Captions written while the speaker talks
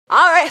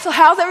All right, so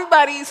how's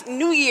everybody's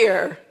new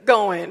year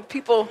going?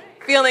 People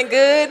feeling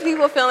good?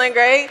 People feeling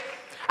great?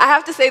 I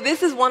have to say,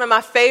 this is one of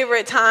my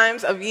favorite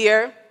times of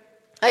year.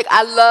 Like,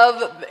 I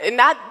love,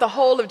 not the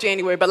whole of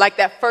January, but like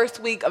that first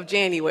week of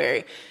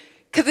January.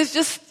 Because it's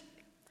just,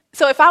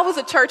 so if I was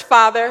a church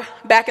father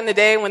back in the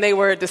day when they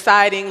were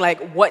deciding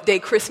like what day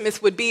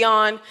Christmas would be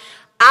on,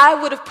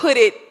 I would have put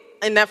it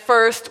in that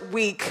first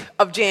week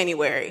of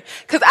January.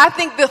 Because I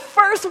think the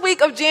first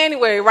week of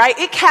January, right,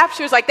 it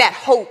captures like that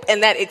hope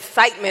and that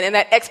excitement and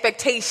that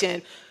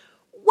expectation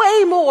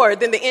way more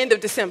than the end of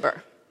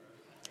December.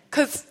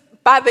 Because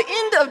by the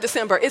end of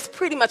December, it's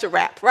pretty much a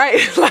wrap,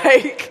 right?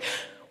 Like,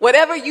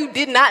 whatever you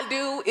did not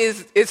do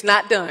is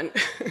not done.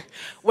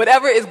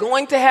 Whatever is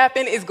going to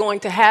happen is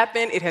going to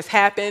happen. It has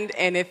happened.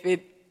 And if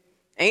it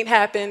ain't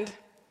happened,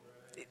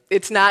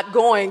 it's not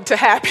going to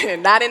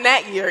happen. Not in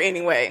that year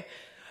anyway.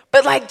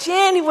 But like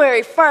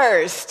January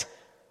 1st,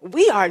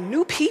 we are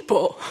new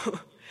people.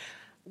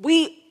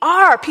 We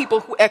are people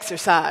who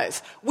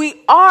exercise.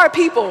 We are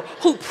people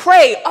who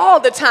pray all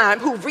the time,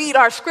 who read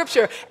our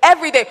scripture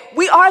every day.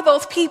 We are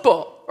those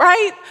people,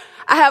 right?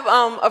 I have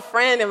a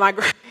friend in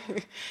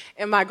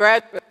my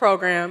graduate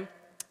program,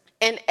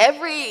 and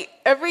every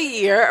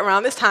year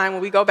around this time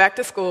when we go back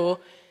to school,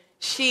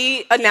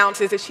 she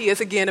announces that she is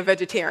again a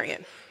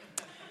vegetarian.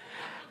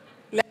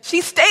 Now,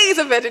 she stays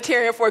a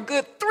vegetarian for a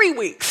good 3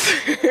 weeks.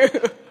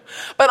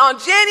 But on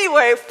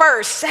January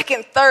 1st,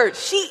 2nd,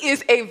 3rd, she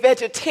is a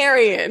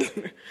vegetarian.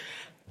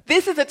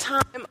 This is a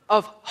time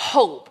of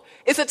hope.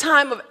 It's a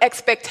time of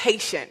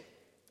expectation.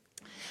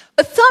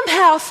 But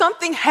somehow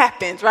something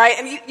happens, right?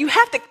 And you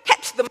have to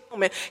catch the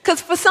moment.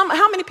 Because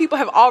how many people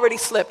have already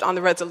slipped on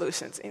the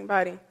resolutions?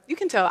 Anybody? You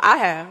can tell I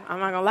have. I'm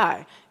not going to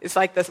lie. It's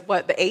like the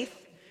 8th?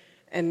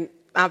 And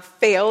I've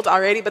failed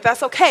already, but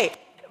that's okay.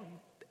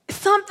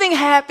 Something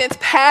happens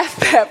past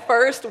that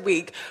first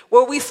week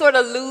where we sort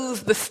of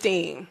lose the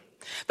steam.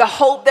 The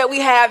hope that we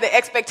have, the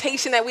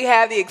expectation that we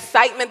have, the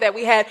excitement that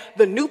we had,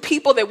 the new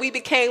people that we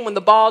became when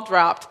the ball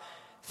dropped.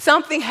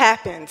 Something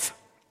happens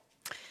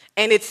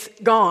and it's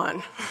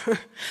gone.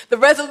 The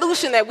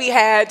resolution that we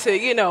had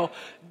to,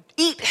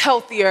 eat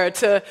healthier,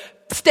 to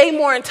stay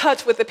more in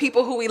touch with the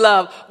people who we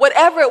love,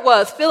 whatever it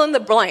was, fill in the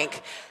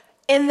blank.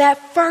 In that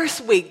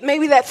first week,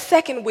 maybe that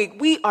second week,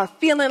 we are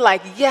feeling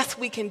like, yes,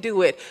 we can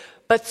do it.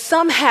 But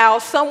somehow,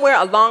 somewhere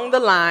along the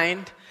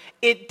line,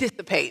 it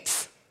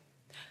dissipates.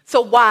 So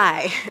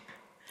why?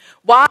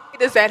 Why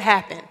does that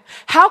happen?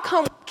 How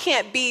come we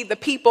can't be the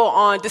people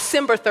on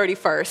December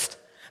 31st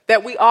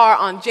that we are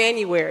on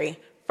January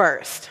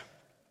 1st?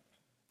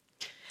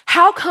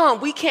 How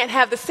come we can't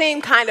have the same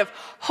kind of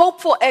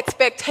hopeful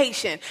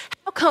expectation?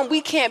 How come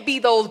we can't be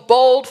those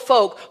bold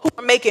folk who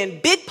are making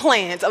big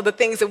plans of the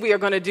things that we are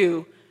going to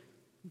do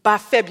by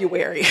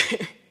February?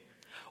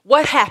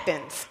 What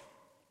happens?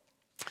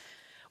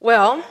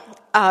 Well,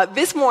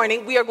 this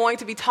morning we are going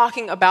to be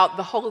talking about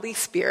the Holy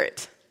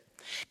Spirit.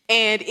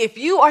 And if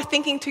you are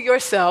thinking to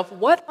yourself,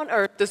 what on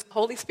earth does the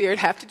Holy Spirit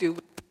have to do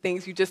with the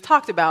things you just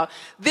talked about?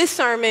 This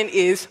sermon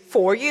is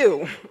for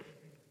you.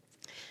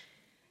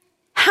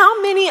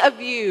 How many of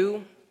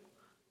you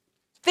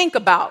think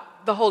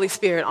about the Holy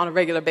Spirit on a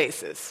regular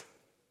basis?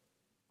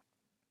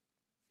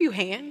 A few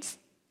hands.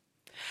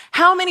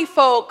 How many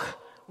folk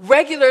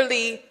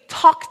regularly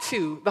talk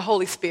to the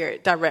Holy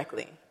Spirit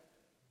directly?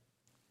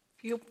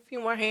 Few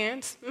more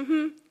hands.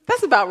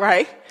 That's about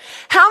right.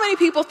 How many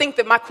people think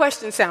that my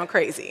questions sound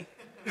crazy?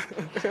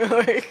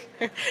 Right?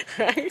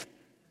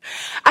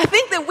 I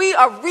think that we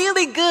are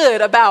really good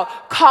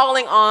about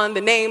calling on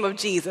the name of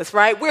Jesus,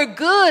 right? We're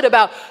good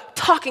about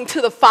talking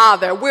to the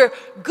Father. We're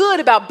good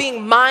about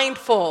being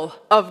mindful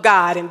of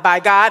God. And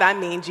by God, I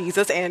mean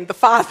Jesus and the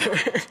Father.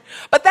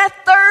 But that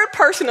third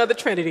person of the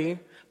Trinity,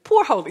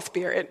 poor Holy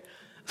Spirit,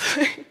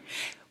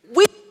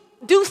 we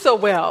do so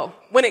well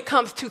when it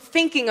comes to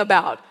thinking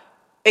about,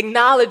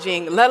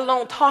 acknowledging, let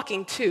alone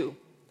talking to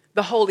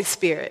the Holy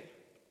Spirit.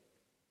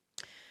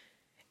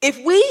 If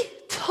we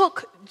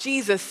took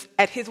Jesus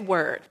at his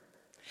word,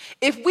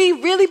 if we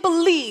really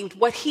believed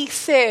what he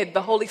said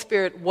the Holy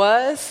Spirit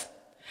was,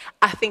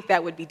 I think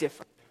that would be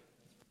different.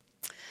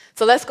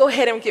 So let's go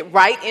ahead and get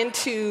right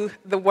into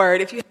the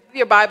word. If you have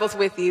your Bibles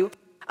with you,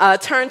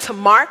 turn to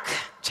Mark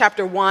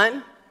chapter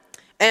 1,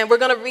 and we're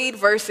going to read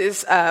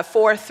verses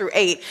 4 through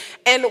 8.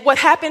 And what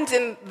happens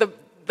in the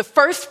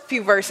first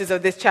few verses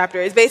of this chapter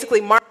is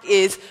basically Mark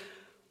is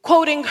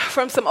quoting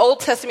from some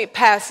Old Testament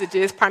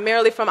passages,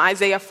 primarily from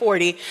Isaiah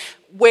 40,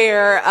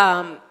 where,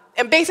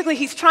 and basically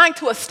he's trying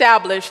to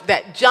establish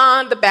that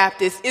John the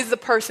Baptist is the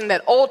person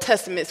that Old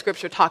Testament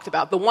scripture talked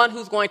about, the one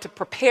who's going to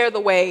prepare the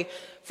way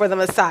for the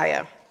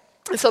Messiah.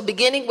 And so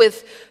beginning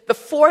with the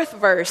 4th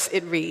verse,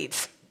 it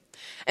reads,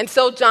 "And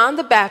so John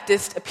the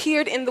Baptist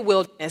appeared in the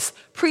wilderness,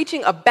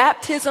 preaching a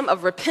baptism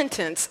of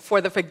repentance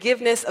for the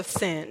forgiveness of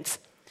sins.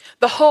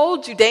 The whole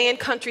Judean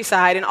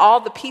countryside and all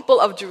the people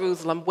of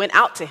Jerusalem went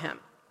out to him.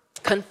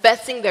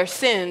 Confessing their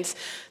sins,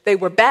 they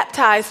were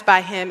baptized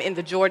by him in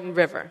the Jordan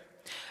River.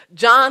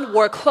 John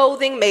wore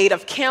clothing made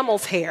of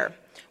camel's hair,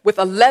 with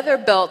a leather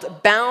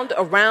belt bound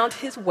around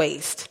his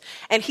waist,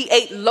 and he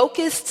ate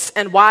locusts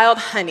and wild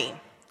honey.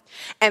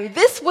 And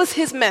this was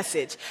his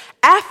message: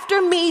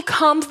 after me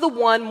comes the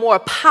one more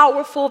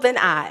powerful than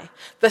I,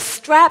 the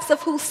straps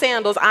of whose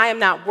sandals I am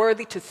not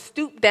worthy to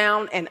stoop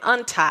down and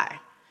untie.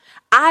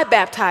 I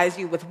baptize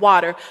you with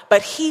water,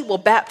 but he will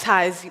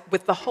baptize you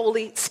with the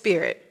Holy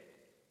Spirit.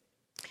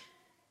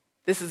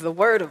 This is the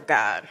word of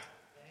God.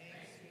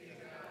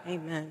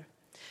 Amen.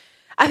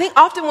 I think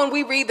often when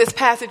we read this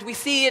passage, we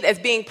see it as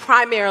being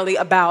primarily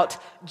about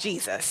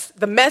Jesus.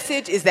 The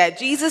message is that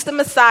Jesus, the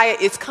Messiah,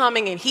 is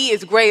coming and he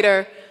is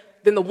greater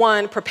than the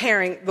one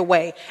preparing the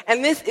way.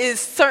 And this is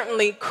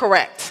certainly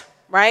correct,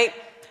 right?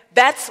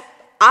 That's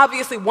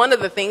obviously one of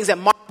the things that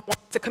Mark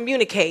wants to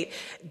communicate.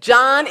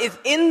 John is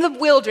in the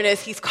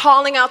wilderness. He's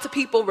calling out to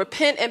people,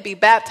 repent and be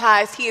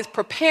baptized. He is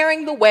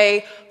preparing the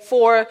way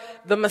for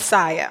the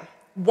Messiah,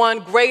 one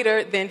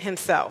greater than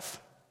himself.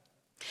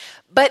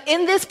 But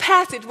in this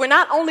passage, we're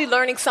not only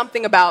learning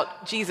something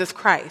about Jesus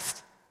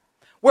Christ,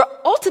 we're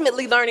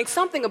ultimately learning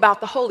something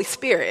about the Holy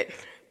Spirit.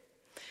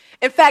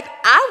 In fact,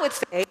 I would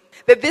say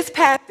that this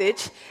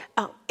passage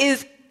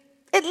is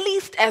at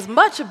least as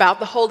much about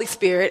the Holy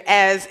Spirit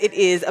as it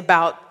is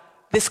about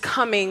this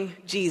coming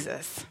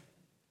Jesus.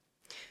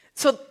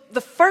 So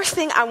the first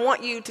thing I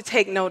want you to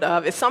take note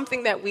of is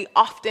something that we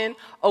often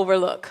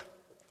overlook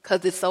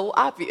because it's so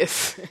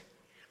obvious.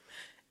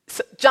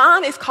 So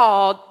John is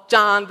called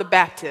John the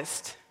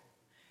Baptist.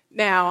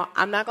 Now,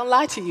 I'm not going to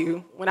lie to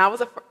you. When I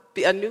was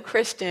a new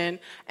Christian,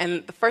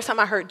 and the first time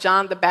I heard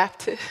John the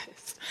Baptist,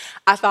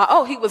 I thought,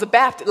 oh, he was a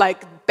Baptist,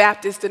 like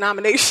Baptist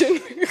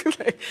denomination.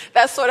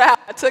 That's sort of how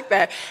I took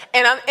that.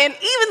 And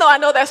even though I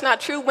know that's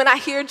not true, when I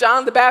hear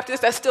John the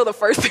Baptist, that's still the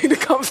first thing that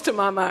comes to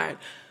my mind.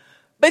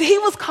 But he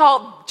was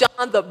called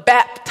John the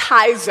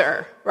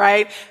Baptizer,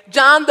 right?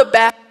 John the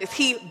Baptist,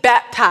 he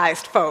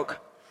baptized folk.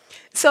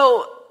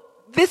 So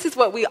this is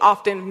what we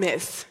often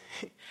miss.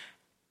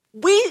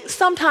 We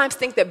sometimes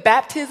think that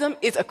baptism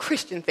is a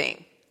Christian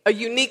thing, a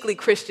uniquely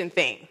Christian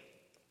thing.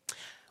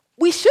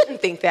 We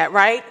shouldn't think that,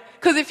 right?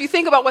 Because if you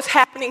think about what's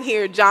happening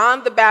here,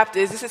 John the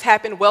Baptist, this has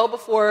happened well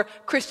before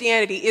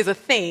Christianity is a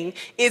thing,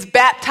 is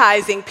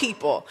baptizing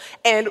people.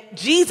 And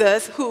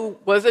Jesus, who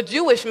was a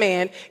Jewish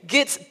man,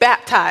 gets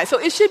baptized. So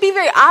it should be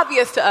very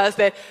obvious to us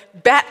that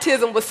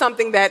baptism was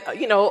something that,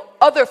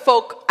 other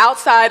folk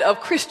outside of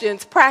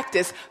Christians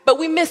practice, but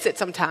we miss it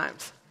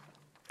sometimes.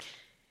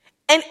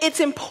 And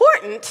it's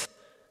important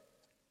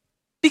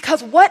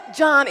because what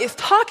John is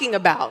talking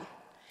about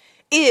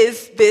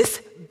is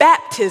this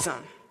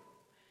baptism.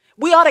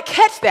 We ought to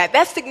catch that.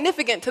 That's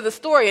significant to the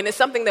story, and it's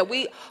something that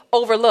we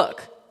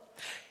overlook.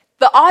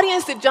 The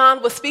audience that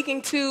John was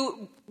speaking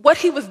to, what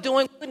he was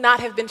doing would not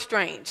have been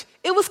strange.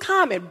 It was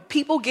common,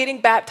 people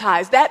getting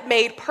baptized. That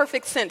made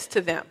perfect sense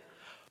to them.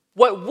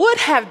 What would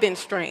have been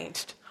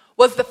strange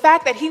was the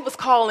fact that he was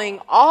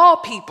calling all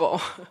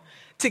people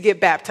to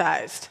get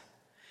baptized.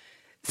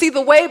 See,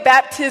 the way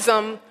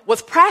baptism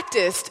was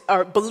practiced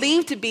or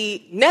believed to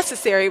be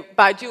necessary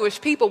by Jewish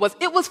people was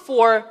it was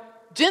for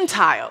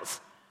Gentiles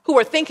who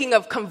were thinking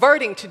of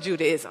converting to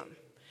Judaism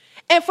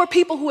and for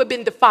people who had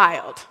been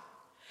defiled.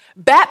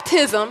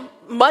 Baptism,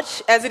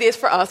 much as it is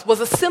for us, was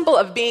a symbol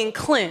of being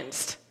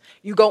cleansed.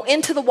 You go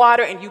into the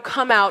water and you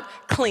come out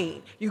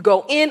clean. You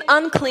go in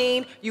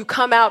unclean, you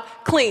come out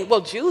clean.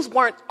 Well, Jews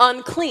weren't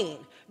unclean.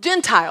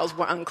 Gentiles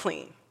were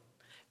unclean.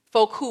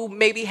 Folk who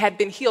maybe had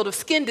been healed of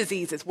skin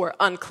diseases were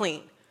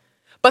unclean.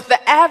 But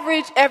the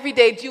average,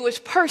 everyday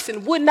Jewish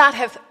person would not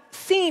have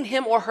seen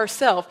him or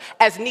herself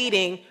as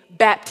needing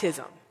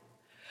baptism.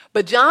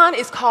 But John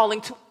is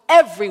calling to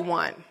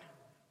everyone,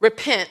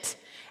 repent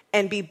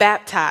and be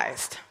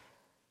baptized.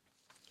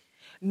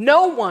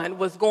 No one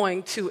was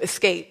going to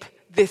escape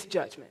this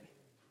judgment.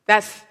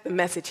 That's the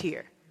message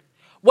here.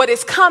 What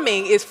is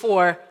coming is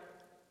for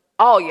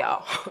all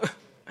y'all.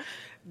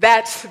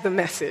 That's the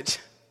message.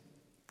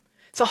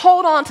 So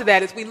hold on to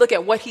that as we look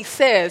at what he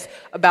says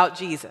about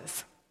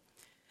Jesus.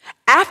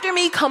 After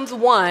me comes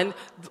one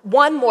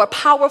more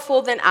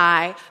powerful than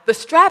I, the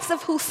straps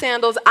of whose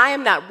sandals I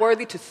am not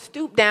worthy to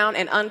stoop down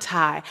and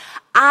untie.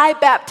 I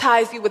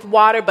baptize you with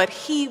water, but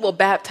he will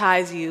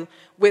baptize you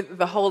with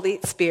the Holy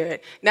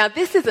Spirit. Now,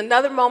 this is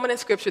another moment in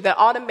Scripture that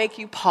ought to make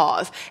you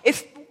pause.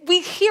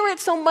 We hear it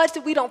so much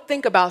that we don't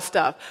think about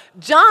stuff.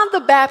 John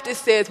the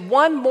Baptist says,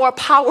 one more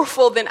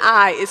powerful than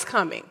I is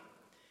coming.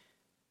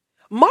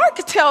 Mark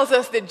tells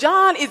us that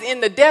John is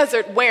in the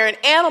desert wearing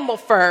animal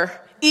fur,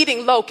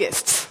 eating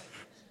locusts.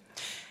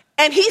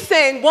 And he's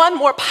saying one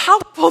more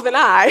powerful than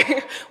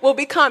I will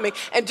be coming.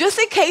 And just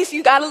in case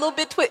you got a little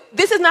bit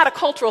this is not a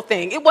cultural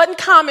thing. It wasn't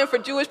common for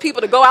Jewish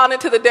people to go out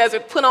into the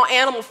desert, put on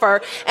animal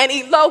fur, and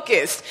eat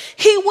locusts.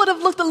 He would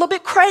have looked a little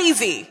bit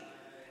crazy.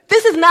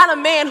 This is not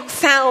a man who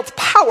sounds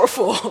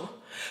powerful.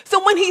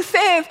 So when he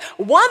says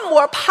one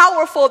more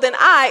powerful than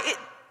I,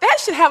 that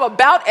should have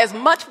about as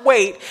much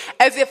weight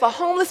as if a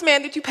homeless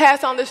man that you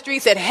pass on the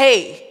street said,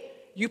 hey,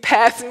 you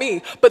passed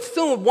me, but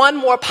soon one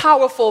more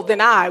powerful than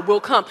I will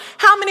come.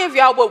 How many of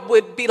y'all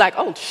would be like,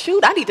 oh,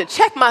 shoot, I need to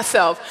check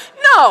myself?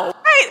 No,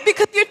 right? right?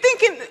 Because you're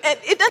thinking,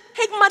 it doesn't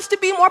take much to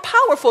be more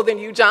powerful than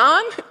you,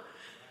 John.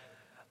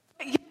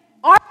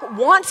 Mark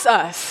wants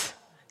us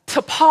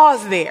to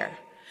pause there.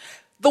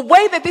 The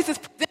way that this is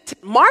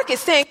presented, Mark is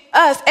saying to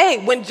us,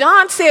 hey, when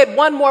John said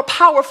one more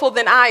powerful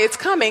than I is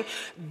coming,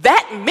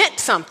 that meant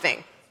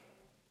something.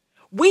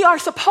 We are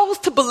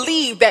supposed to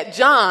believe that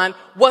John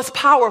was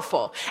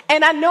powerful.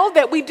 And I know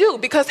that we do,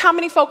 because how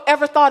many folk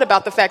ever thought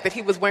about the fact that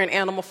he was wearing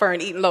animal fur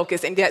and eating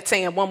locusts and yet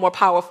saying one more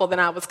powerful than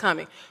I was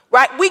coming,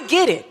 right? We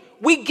get it.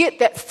 We get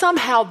that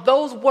somehow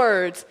those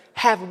words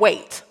have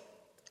weight.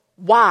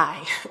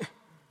 Why?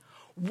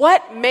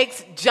 What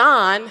makes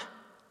John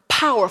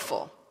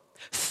powerful?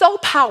 So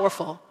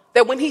powerful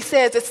that when he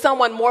says that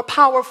someone more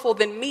powerful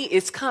than me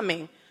is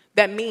coming,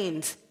 that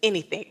means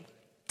anything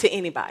to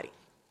anybody.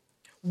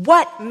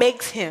 What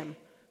makes him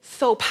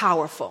so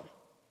powerful?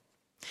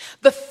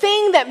 The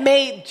thing that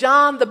made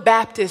John the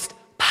Baptist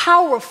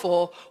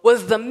powerful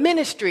was the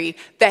ministry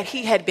that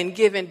he had been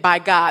given by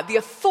God, the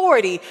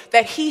authority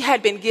that he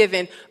had been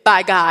given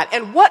by God.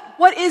 And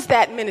what is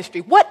that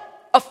ministry? What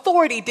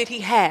authority did he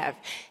have?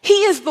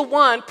 He is the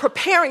one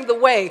preparing the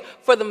way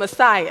for the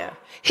Messiah.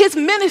 His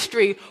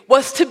ministry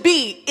was to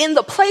be in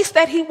the place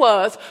that he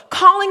was,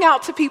 calling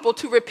out to people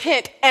to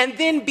repent and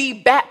then be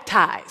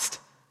baptized.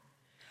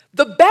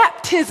 The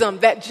baptism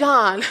that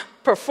John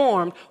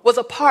performed was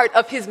a part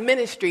of his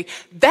ministry.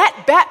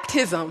 That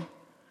baptism,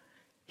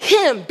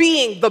 him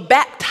being the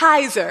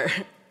baptizer,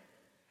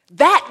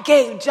 that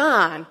gave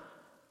John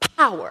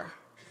power.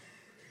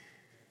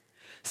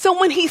 So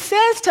when he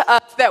says to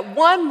us that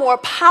one more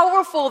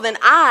powerful than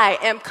I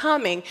am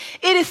coming,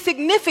 it is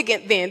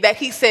significant then that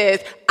he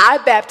says, I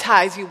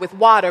baptize you with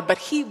water, but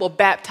he will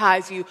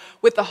baptize you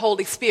with the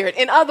Holy Spirit.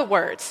 In other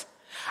words,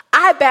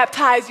 I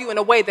baptize you in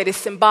a way that is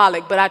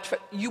symbolic, but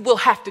you will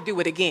have to do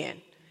it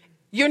again.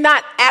 You're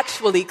not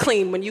actually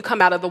clean when you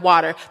come out of the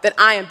water that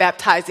I am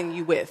baptizing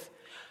you with.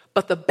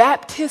 But the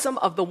baptism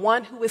of the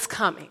one who is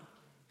coming,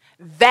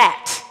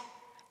 that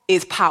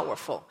is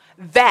powerful.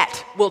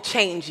 That will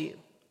change you.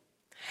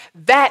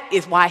 That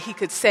is why he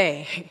could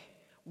say,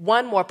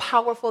 one more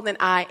powerful than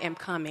I am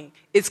coming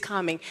is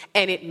coming,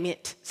 and it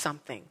meant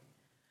something.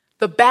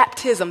 The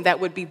baptism that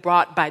would be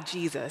brought by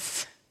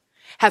Jesus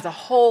has a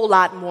whole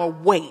lot more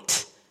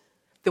weight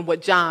than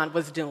what John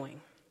was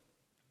doing.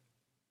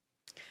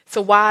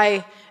 So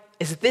why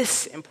is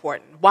this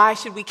important? Why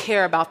should we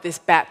care about this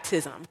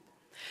baptism?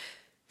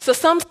 So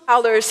some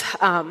scholars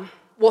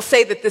will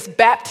say that this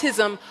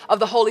baptism of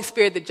the Holy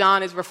Spirit that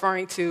John is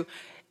referring to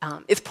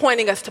is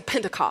pointing us to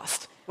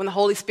Pentecost, when the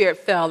Holy Spirit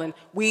fell and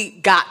we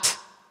got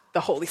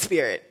the Holy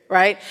Spirit,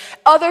 right?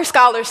 Other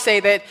scholars say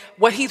that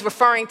what he's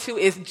referring to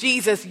is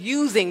Jesus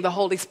using the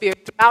Holy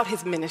Spirit throughout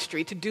his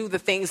ministry to do the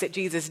things that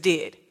Jesus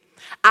did.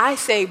 I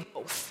say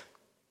both.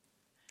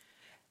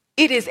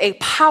 It is a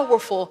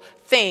powerful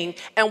thing.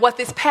 And what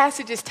this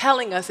passage is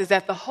telling us is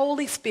that the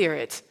Holy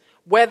Spirit,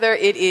 whether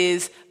it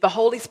is the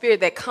Holy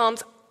Spirit that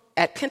comes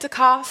at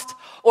Pentecost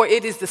or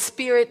it is the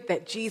Spirit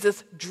that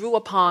Jesus drew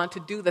upon to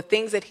do the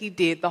things that he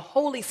did, the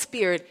Holy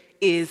Spirit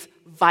is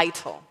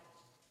vital.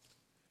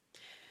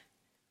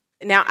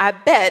 Now, I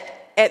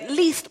bet at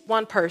least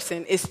one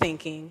person is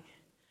thinking,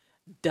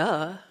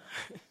 duh,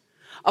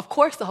 of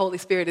course the Holy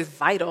Spirit is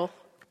vital.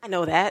 I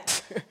know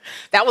that.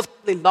 That was a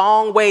really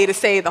long way to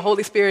say the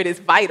Holy Spirit is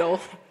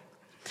vital.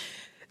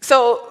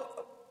 So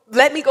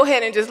let me go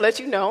ahead and just let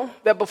you know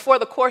that before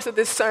the course of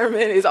this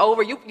sermon is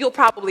over, you'll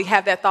probably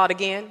have that thought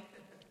again.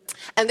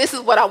 And this is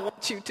what I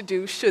want you to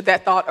do should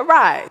that thought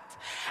arise.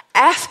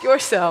 Ask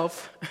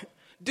yourself,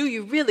 do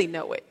you really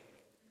know it?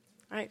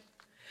 Right?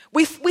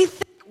 We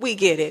think we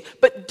get it,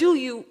 but do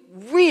you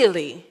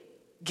really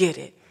get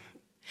it?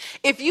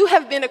 If you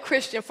have been a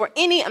Christian for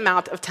any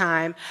amount of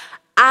time,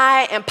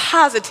 I am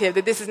positive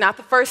that this is not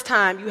the first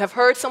time you have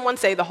heard someone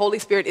say the Holy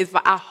Spirit is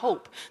vital. I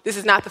hope this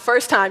is not the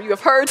first time you have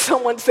heard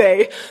someone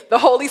say the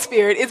Holy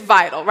Spirit is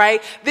vital,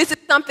 right? This is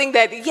something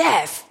that,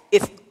 yes,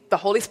 it's the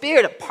Holy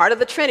Spirit, a part of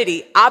the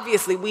Trinity.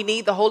 Obviously, we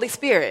need the Holy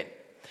Spirit.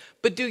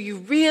 But do you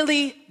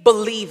really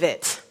believe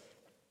it?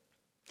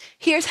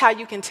 Here's how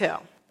you can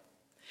tell.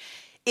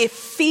 If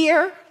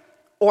fear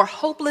or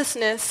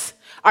hopelessness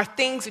are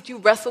things that you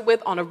wrestle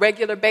with on a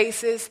regular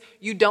basis,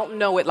 you don't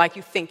know it like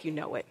you think you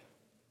know it.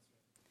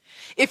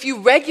 If you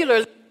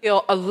regularly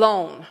feel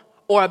alone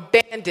or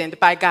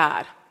abandoned by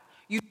God,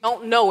 you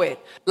don't know it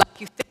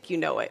like you think you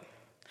know it.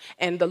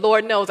 And the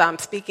Lord knows I'm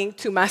speaking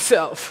to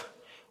myself.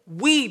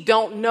 We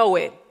don't know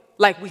it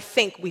like we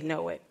think we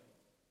know it.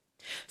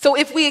 So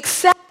if we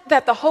accept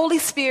that the Holy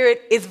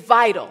Spirit is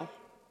vital,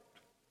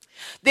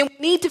 then we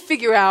need to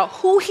figure out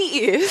who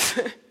he is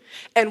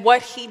and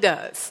what he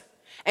does.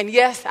 And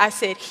yes, I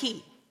said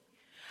he.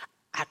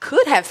 I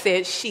could have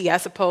said she, I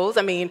suppose.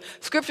 I mean,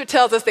 Scripture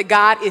tells us that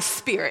God is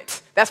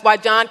spirit. That's why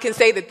John can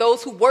say that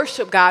those who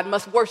worship God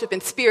must worship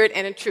in spirit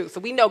and in truth. So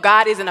we know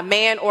God isn't a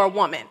man or a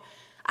woman.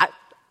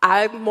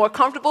 I'm more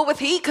comfortable with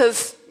he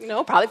because,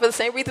 probably for the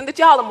same reason that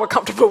y'all are more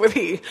comfortable with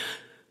he.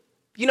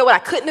 You know what I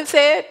couldn't have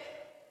said?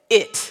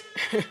 It.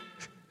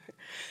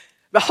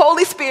 The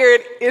Holy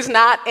Spirit is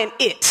not an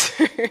it.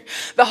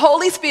 The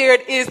Holy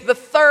Spirit is the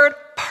third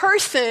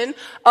person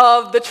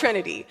of the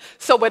Trinity.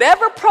 So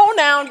whatever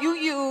pronoun you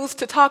use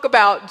to talk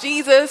about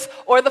Jesus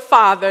or the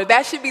Father,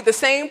 that should be the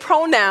same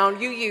pronoun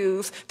you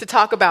use to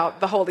talk about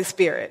the Holy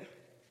Spirit.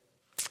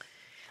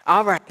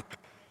 All right.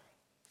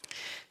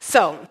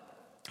 So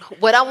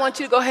what I want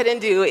you to go ahead and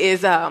do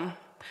is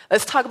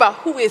let's talk about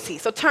who is he.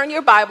 So turn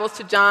your Bibles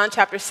to John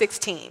chapter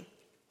 16.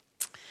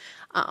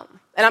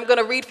 And I'm going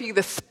to read for you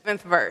the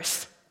 7th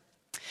verse.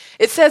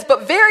 It says,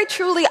 "But very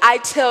truly I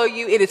tell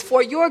you, it is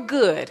for your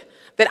good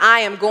that I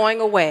am going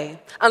away.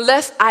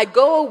 Unless I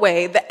go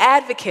away, the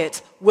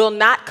advocate will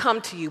not come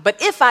to you.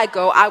 But if I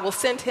go, I will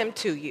send him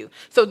to you."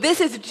 So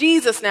this is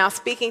Jesus now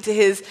speaking to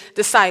his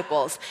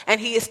disciples. And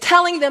he is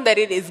telling them that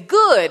it is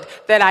good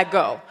that I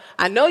go.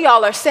 I know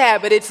y'all are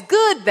sad, but it's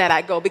good that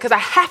I go because I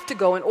have to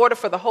go in order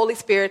for the Holy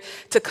Spirit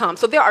to come.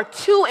 So there are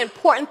two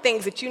important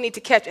things that you need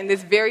to catch in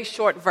this very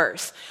short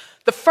verse.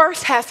 The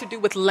first has to do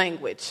with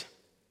language.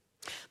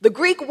 The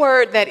Greek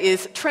word that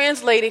is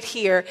translated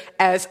here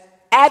as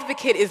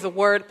advocate is the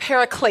word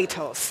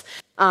parakletos.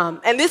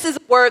 And this is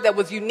a word that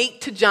was unique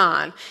to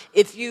John.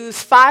 It's used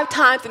 5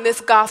 times in this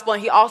gospel,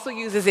 and he also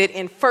uses it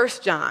in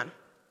 1 John.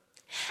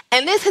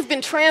 And this has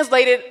been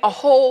translated a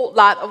whole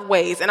lot of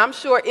ways. And I'm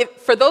sure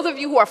for those of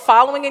you who are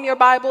following in your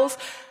Bibles,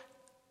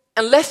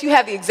 unless you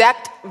have the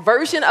exact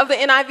version of the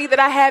NIV that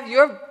I have,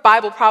 your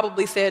Bible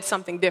probably said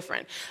something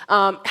different.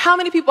 How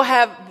many people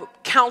have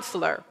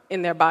counselor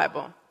in their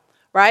Bible,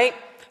 right?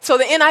 So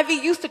the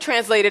NIV used to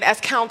translate it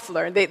as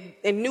counselor.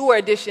 In newer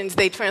editions,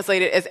 they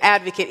translate it as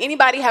advocate.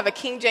 Anybody have a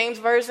King James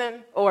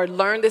version or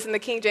learn this in the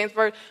King James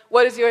version?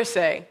 What does yours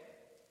say?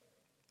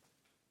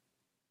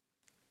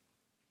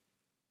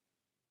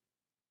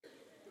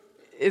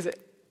 Is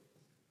it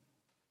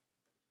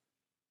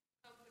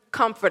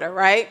comforter,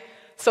 right?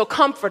 So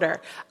comforter.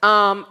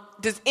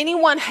 Does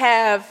anyone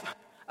have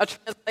a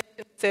translation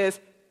that says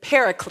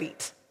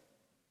paraclete?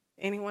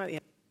 Anyone? Yeah.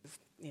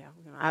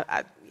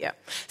 Yeah.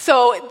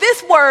 So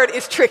this word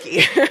is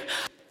tricky.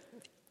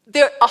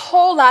 There are a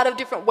whole lot of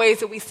different ways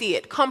that we see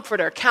it.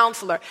 Comforter,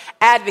 counselor,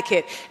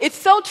 advocate. It's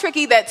so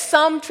tricky that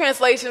some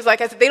translations,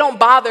 like I said, they don't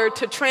bother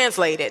to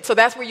translate it. So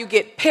that's where you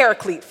get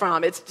paraclete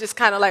from. It's just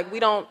kind of like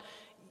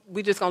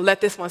we're just going to let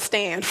this one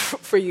stand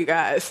for you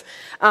guys.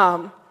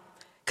 Because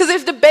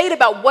there's debate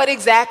about what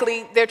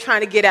exactly they're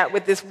trying to get at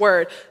with this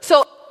word.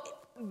 So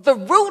the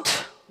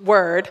root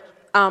word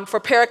for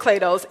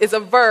parakletos is a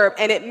verb,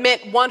 and it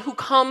meant one who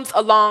comes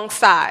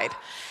alongside.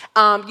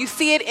 You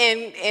see it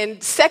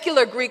in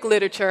secular Greek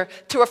literature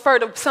to refer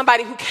to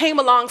somebody who came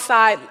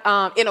alongside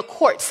in a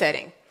court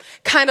setting.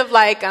 Kind of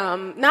like,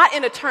 not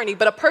an attorney,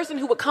 but a person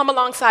who would come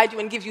alongside you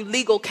and give you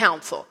legal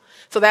counsel.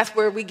 So that's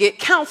where we get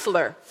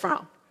counselor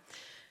from.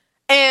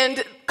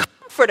 And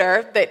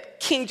comforter,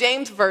 that King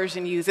James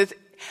Version uses,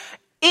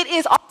 it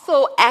is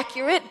also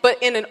accurate,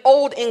 but in an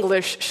Old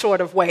English sort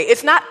of way.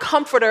 It's not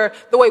comforter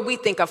the way we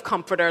think of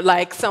comforter,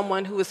 like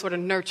someone who is sort of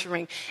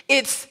nurturing.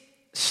 It's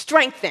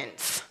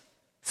strengthens,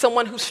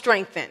 someone who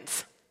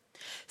strengthens.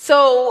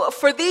 So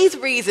for these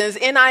reasons,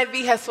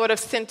 NIV has sort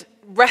of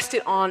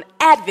rested on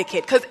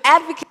advocate, because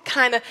advocate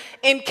kind of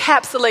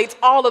encapsulates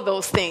all of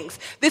those things.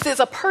 This is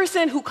a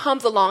person who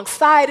comes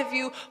alongside of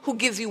you, who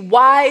gives you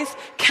wise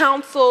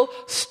counsel,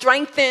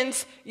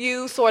 strengthens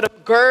you, sort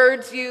of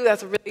girds you.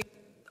 That's a really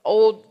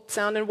old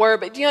sounding word,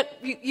 but you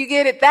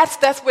get it.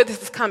 That's where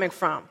this is coming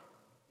from.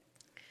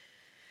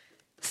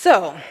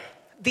 So,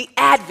 the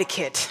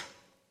advocate.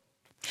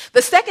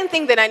 The second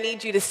thing that I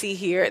need you to see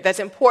here that's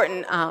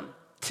important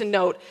to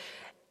note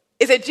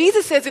is that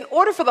Jesus says in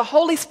order for the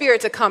Holy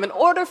Spirit to come, in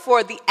order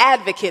for the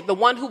advocate, the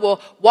one who will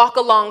walk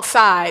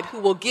alongside, who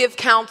will give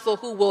counsel,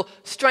 who will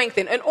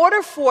strengthen, in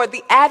order for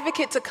the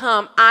advocate to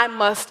come, I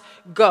must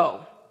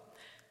go.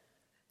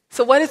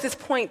 So what does this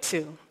point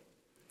to?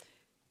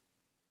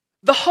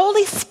 The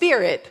Holy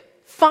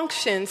Spirit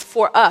functions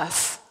for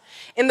us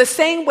in the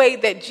same way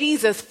that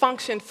Jesus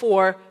functioned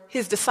for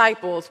his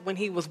disciples when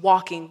he was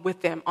walking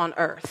with them on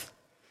earth.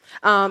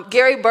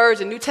 Gary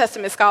Burge, a New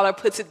Testament scholar,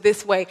 puts it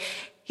this way.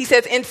 He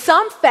says, in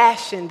some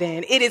fashion,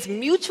 then, it is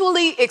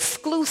mutually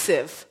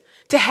exclusive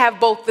to have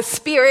both the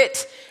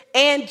Spirit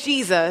and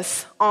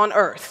Jesus on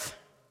earth.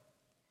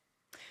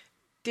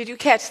 Did you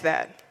catch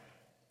that?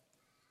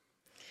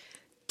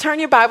 Turn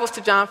your Bibles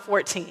to John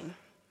 14.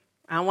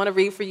 I want to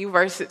read for you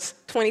verses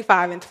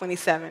 25 and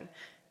 27,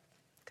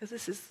 because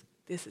this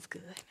is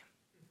good.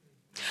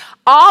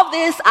 All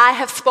this I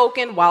have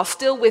spoken while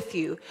still with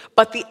you,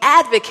 but the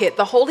advocate,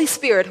 the Holy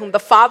Spirit, whom the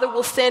Father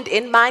will send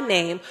in my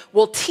name,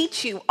 will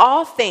teach you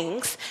all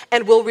things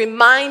and will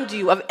remind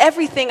you of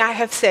everything I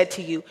have said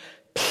to you.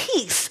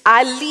 Peace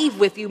I leave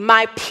with you,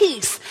 my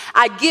peace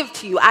I give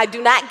to you. I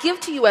do not give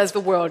to you as the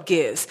world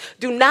gives.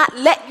 Do not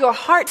let your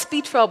hearts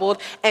be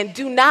troubled and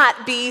do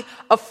not be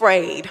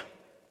afraid.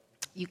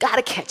 You got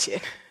to catch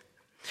it.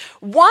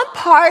 One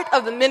part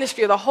of the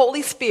ministry of the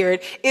Holy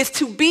Spirit is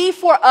to be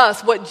for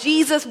us what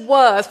Jesus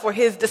was for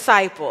his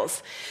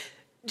disciples.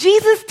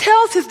 Jesus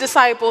tells his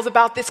disciples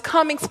about this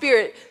coming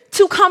Spirit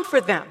to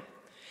comfort them.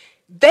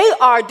 They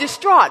are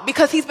distraught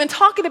because he's been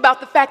talking about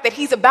the fact that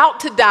he's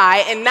about to die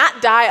and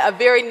not die a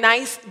very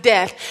nice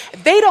death.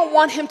 They don't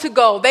want him to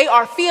go. They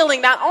are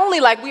feeling not only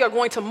like we are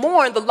going to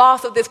mourn the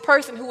loss of this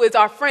person who is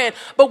our friend,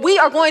 but we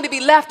are going to be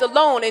left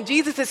alone. And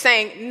Jesus is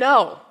saying,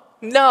 no,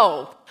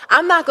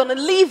 I'm not going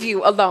to leave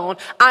you alone.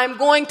 I'm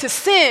going to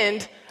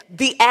send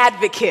the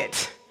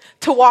advocate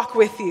to walk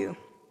with you.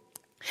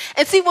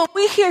 And see, when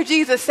we hear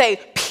Jesus say,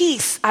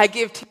 peace I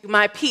give to you,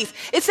 my peace,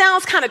 it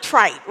sounds kind of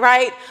trite,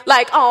 right?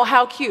 Like, oh,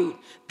 how cute.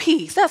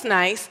 Peace, that's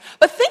nice.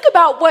 But think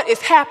about what is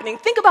happening.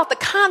 Think about the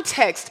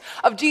context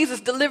of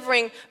Jesus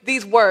delivering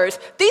these words.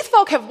 These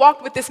folk have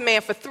walked with this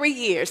man for 3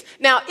 years.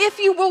 Now, if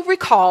you will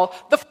recall,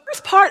 the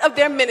first part of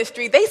their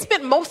ministry, they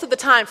spent most of the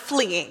time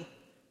fleeing.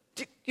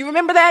 Do you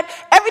remember that?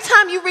 Every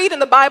time you read in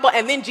the Bible,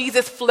 and then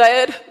Jesus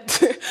fled,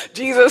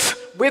 Jesus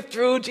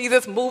withdrew,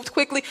 Jesus moved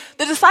quickly,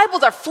 the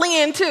disciples are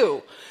fleeing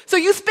too. So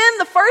you spend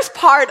the first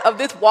part of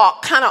this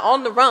walk kind of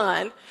on the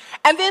run,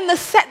 and then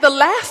the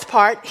last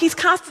part, he's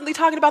constantly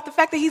talking about the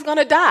fact that he's going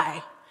to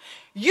die.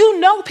 You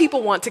know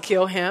people want to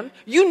kill him.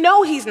 You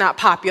know he's not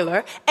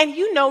popular, and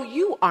you know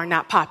you are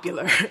not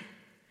popular.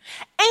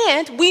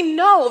 And we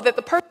know that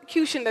the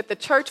persecution that the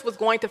church was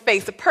going to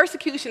face, the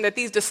persecution that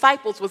these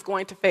disciples was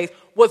going to face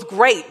was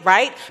great,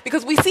 right?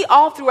 Because we see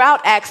all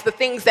throughout Acts the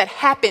things that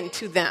happened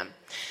to them.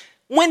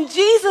 When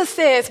Jesus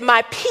says,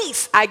 my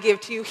peace I give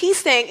to you, he's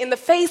saying in the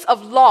face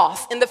of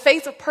loss, in the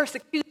face of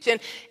persecution,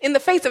 in the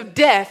face of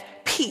death,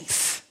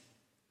 peace.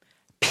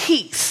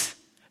 Peace.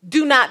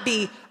 Do not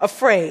be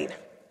afraid.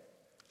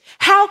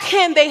 How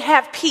can they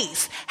have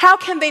peace? How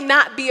can they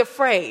not be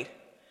afraid?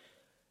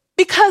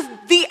 Because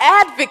the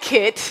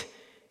advocate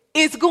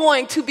is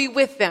going to be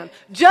with them.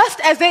 Just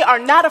as they are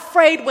not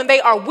afraid when they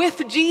are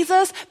with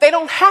Jesus, they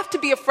don't have to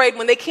be afraid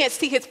when they can't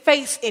see his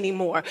face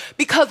anymore.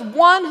 Because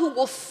one who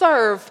will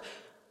serve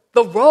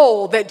the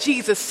role that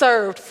Jesus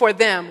served for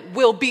them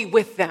will be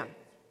with them.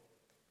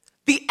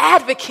 The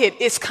advocate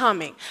is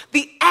coming.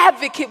 The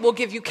advocate will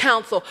give you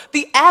counsel.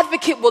 The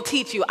advocate will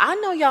teach you. I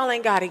know y'all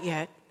ain't got it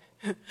yet.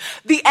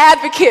 The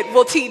advocate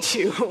will teach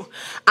you.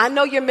 I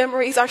know your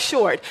memories are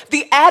short.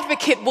 The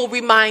advocate will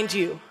remind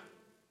you.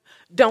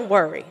 Don't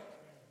worry.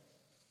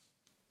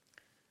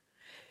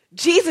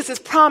 Jesus'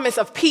 promise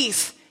of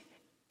peace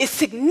is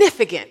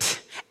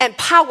significant and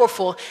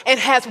powerful and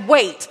has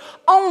weight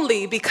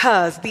only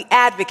because the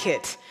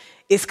advocate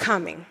is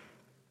coming.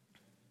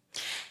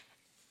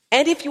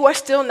 And if you are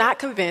still not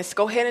convinced,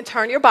 go ahead and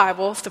turn your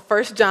Bibles to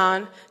 1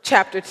 John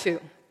chapter 2.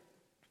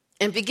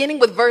 And beginning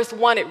with verse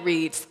 1, it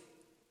reads,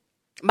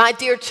 my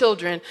dear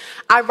children,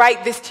 I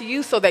write this to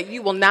you so that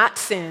you will not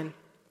sin.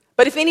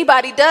 But if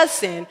anybody does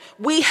sin,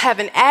 we have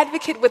an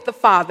advocate with the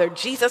Father,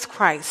 Jesus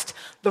Christ,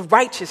 the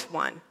righteous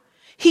one.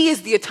 He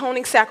is the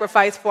atoning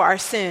sacrifice for our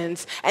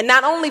sins, and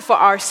not only for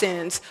our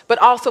sins, but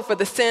also for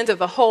the sins of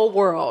the whole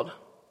world.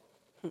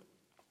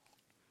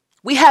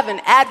 We have an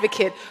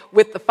advocate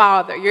with the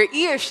Father. Your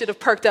ears should have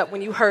perked up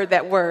when you heard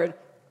that word.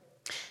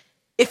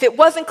 If it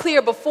wasn't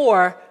clear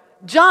before,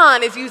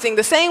 John is using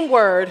the same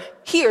word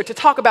here to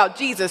talk about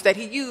Jesus that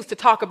he used to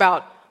talk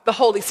about the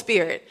Holy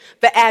Spirit,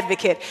 the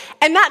advocate.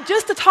 And not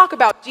just to talk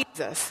about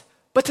Jesus,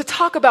 but to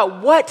talk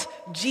about what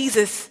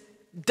Jesus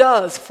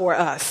does for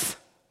us.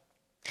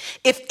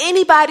 If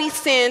anybody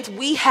sins,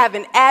 we have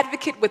an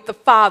advocate with the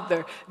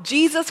Father,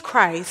 Jesus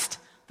Christ,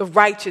 the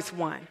righteous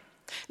one.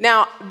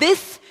 Now,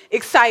 this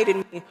excited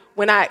me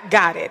when I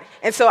got it.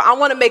 And so I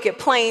want to make it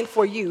plain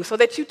for you so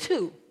that you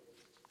too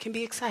can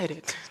be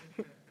excited.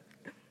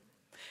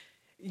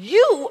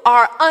 You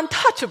are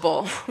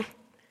untouchable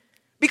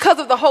because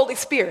of the Holy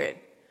Spirit.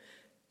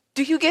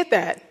 Do you get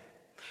that?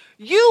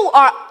 You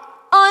are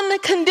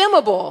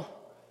uncondemnable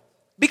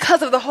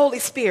because of the Holy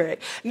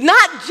Spirit.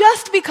 Not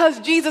just because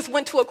Jesus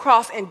went to a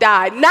cross and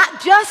died,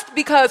 not just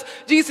because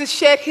Jesus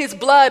shed his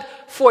blood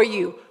for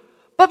you,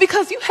 but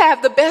because you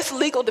have the best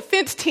legal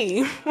defense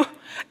team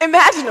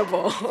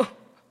imaginable.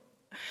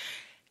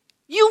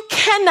 You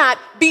cannot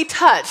be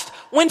touched.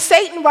 When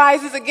Satan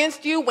rises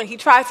against you, when he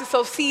tries to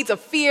sow seeds of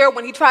fear,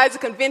 when he tries to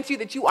convince you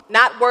that you are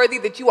not worthy,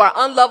 that you are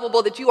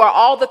unlovable, that you are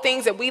all the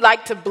things that we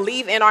like to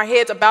believe in our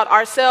heads about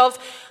ourselves,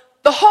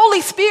 the Holy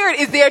Spirit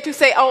is there to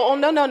say,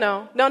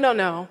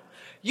 no.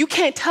 You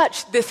can't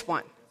touch this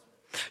one.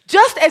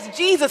 Just as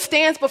Jesus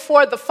stands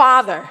before the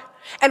Father,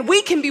 and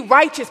we can be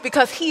righteous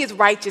because he is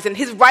righteous and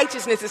his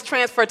righteousness is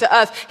transferred to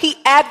us. He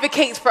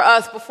advocates for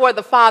us before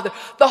the Father.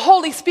 The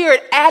Holy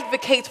Spirit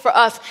advocates for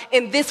us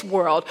in this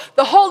world.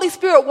 The Holy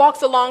Spirit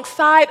walks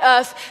alongside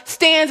us,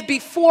 stands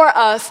before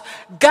us,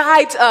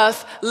 guides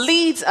us,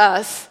 leads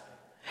us,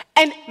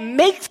 and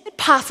makes it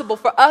possible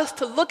for us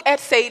to look at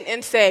Satan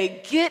and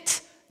say, get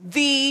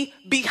thee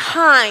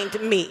behind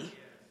me.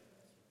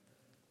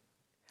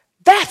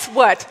 That's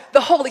what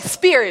the Holy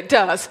Spirit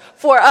does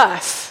for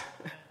us.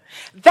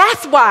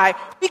 That's why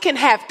we can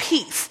have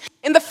peace.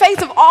 In the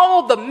face of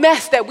all the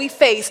mess that we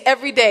face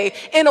every day,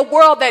 in a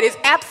world that is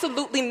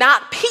absolutely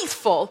not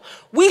peaceful,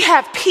 we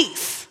have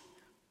peace.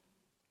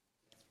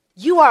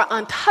 You are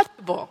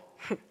untouchable.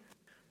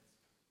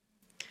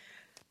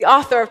 The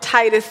author of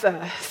Titus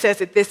says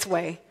it this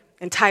way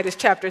in Titus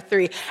chapter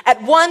 3.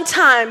 At one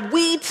time,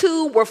 we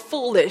too were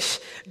foolish,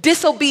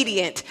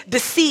 disobedient,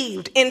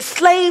 deceived,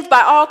 enslaved by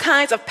all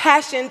kinds of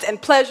passions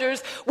and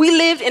pleasures. We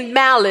lived in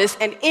malice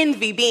and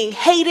envy, being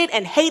hated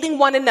and hating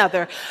one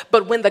another.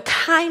 But when the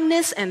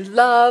kindness and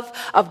love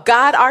of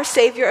God our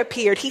Savior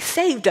appeared, he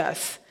saved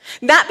us.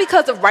 Not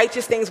because of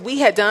righteous things we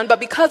had done, but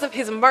because of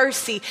his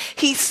mercy,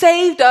 he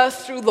saved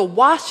us through the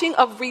washing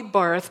of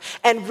rebirth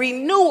and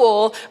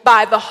renewal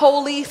by the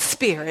Holy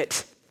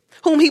Spirit,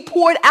 whom he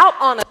poured out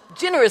on us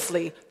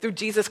generously through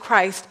Jesus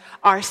Christ,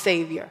 our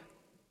Savior,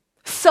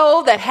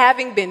 so that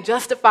having been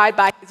justified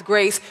by his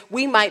grace,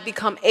 we might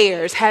become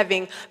heirs,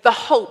 having the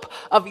hope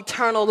of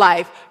eternal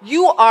life.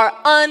 You are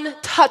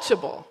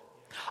untouchable.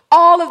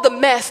 All of the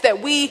mess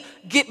that we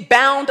get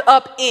bound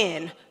up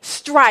in,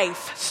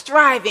 strife,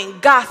 striving,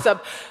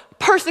 gossip,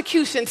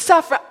 persecution,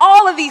 suffering,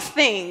 all of these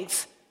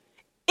things,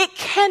 it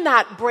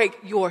cannot break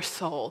your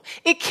soul.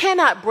 It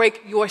cannot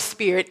break your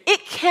spirit.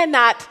 It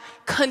cannot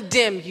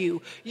condemn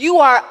you. You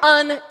are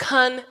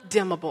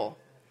uncondemnable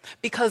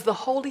because the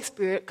Holy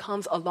Spirit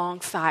comes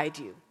alongside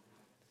you.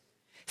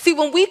 See,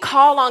 when we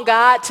call on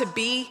God to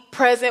be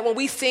present, when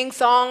we sing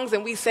songs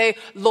and we say,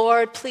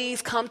 Lord,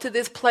 please come to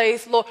this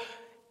place, Lord,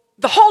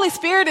 the Holy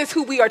Spirit is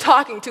who we are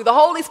talking to. The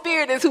Holy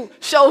Spirit is who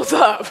shows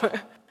up.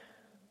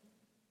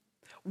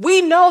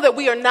 We know that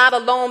we are not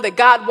alone, that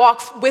God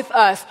walks with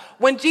us.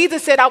 When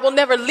Jesus said, I will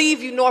never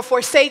leave you nor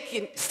forsake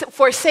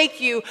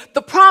you,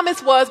 the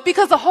promise was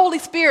because the Holy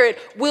Spirit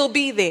will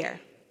be there.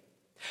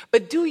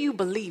 But do you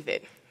believe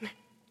it?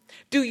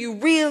 Do you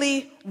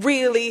really,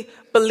 really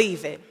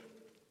believe it?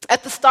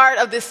 At the start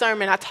of this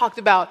sermon, I talked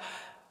about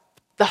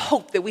the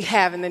hope that we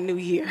have in the new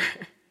year.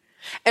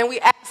 And we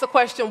asked the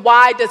question,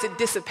 why does it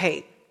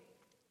dissipate?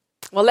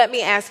 Well, let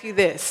me ask you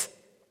this.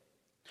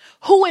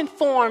 Who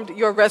informed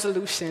your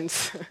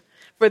resolutions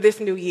for this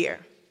new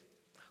year?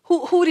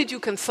 Who did you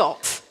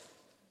consult?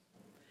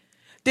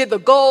 Did the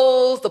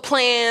goals, the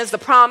plans, the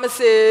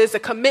promises, the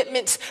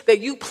commitments that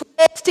you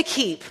pledged to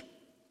keep,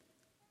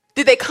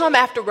 did they come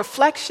after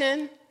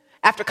reflection,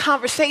 after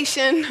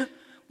conversation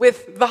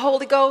with the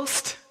Holy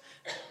Ghost?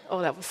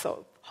 Oh, that was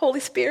so, Holy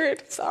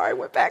Spirit, sorry, I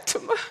went back to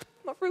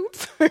my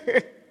roots.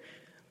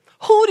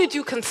 Who did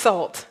you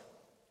consult?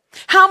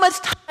 How much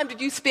time did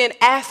you spend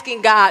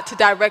asking God to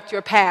direct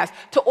your path,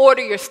 to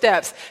order your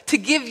steps, to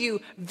give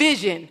you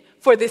vision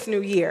for this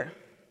new year?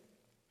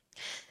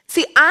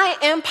 See, I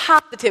am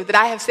positive that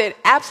I have said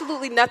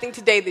absolutely nothing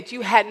today that you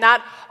had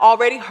not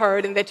already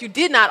heard and that you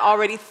did not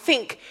already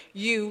think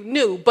you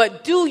knew.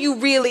 But do you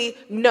really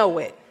know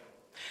it?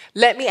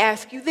 Let me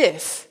ask you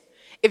this.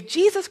 If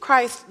Jesus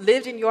Christ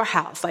lived in your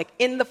house, like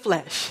in the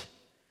flesh,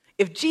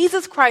 if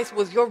Jesus Christ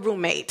was your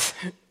roommate,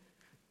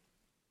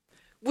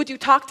 would you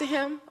talk to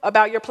him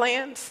about your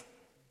plans?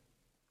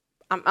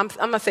 I'm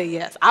going to say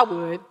yes, I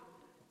would.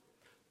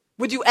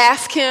 Would you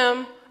ask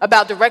him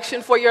about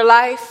direction for your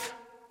life?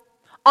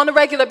 On a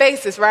regular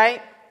basis,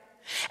 right?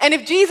 And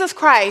if Jesus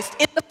Christ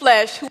in the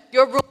flesh, who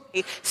your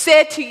roommate,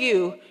 said to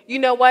you, you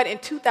know what, in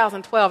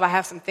 2012, I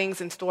have some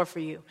things in store for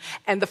you.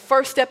 And the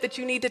first step that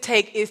you need to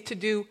take is to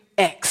do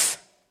X.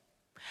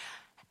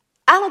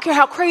 I don't care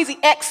how crazy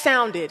X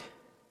sounded.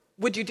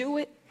 Would you do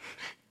it?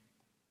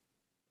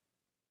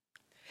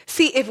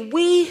 See, if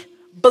we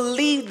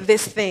believed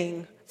this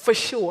thing for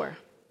sure,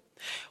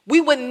 we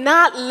would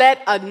not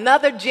let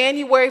another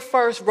January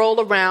 1st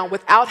roll around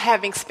without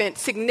having spent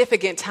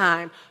significant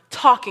time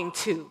talking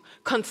to,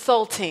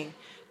 consulting,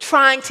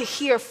 trying to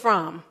hear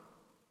from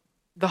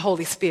the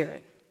Holy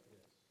Spirit.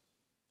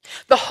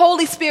 The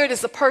Holy Spirit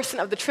is the person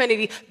of the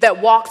Trinity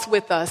that walks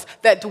with us,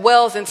 that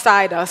dwells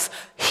inside us.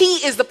 He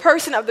is the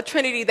person of the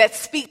Trinity that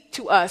speaks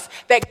to us,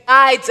 that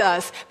guides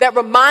us, that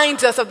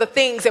reminds us of the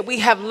things that we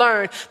have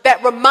learned,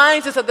 that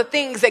reminds us of the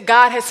things that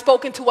God has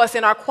spoken to us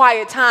in our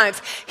quiet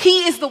times.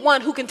 He is the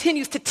one who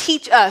continues to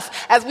teach us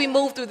as we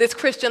move through this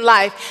Christian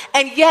life,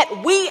 and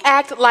yet we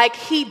act like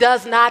he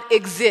does not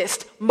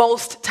exist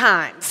most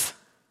times.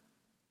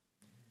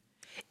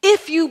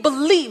 If you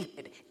believe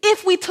it,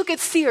 if we took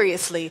it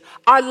seriously,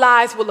 our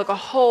lives would look a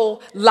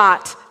whole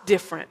lot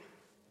different.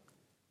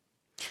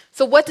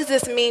 So what does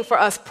this mean for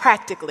us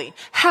practically?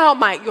 How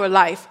might your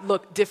life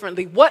look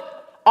differently?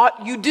 What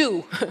ought you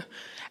do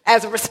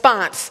as a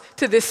response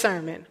to this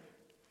sermon?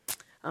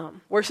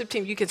 Worship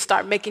team, you can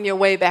start making your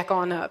way back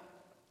on up.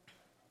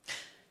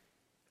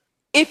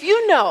 If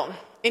you know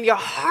in your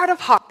heart of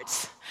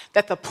hearts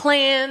that the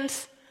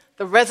plans,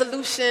 the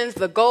resolutions,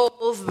 the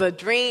goals, the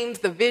dreams,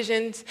 the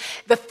visions,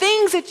 the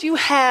things that you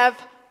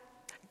have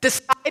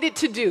decided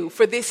to do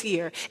for this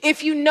year,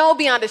 if you know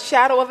beyond a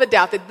shadow of a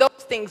doubt that those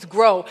things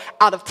grow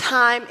out of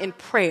time in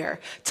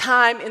prayer,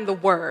 time in the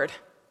Word,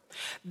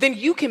 then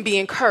you can be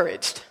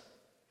encouraged.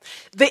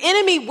 The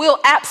enemy will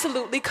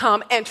absolutely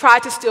come and try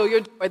to steal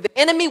your joy. The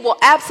enemy will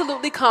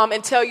absolutely come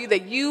and tell you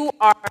that you're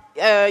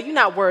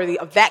not worthy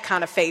of that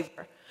kind of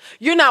favor.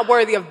 You're not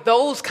worthy of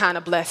those kind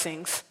of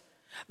blessings.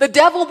 The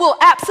devil will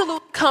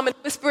absolutely come and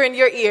whisper in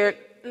your ear,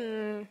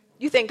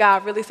 you think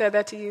God really said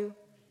that to you?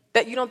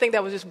 That you don't think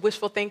that was just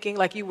wishful thinking,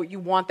 like you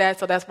want that,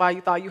 so that's why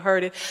you thought you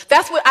heard it?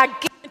 That's what I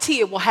guarantee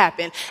it will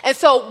happen. And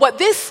so what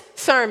this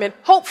sermon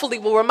hopefully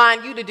will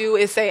remind you to do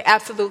is say,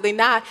 absolutely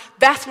not.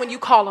 That's when you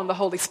call on the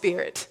Holy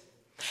Spirit.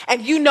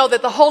 And you know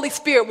that the Holy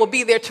Spirit will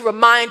be there to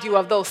remind you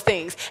of those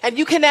things. And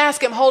you can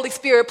ask him, Holy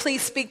Spirit,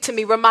 please speak to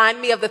me.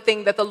 Remind me of the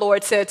thing that the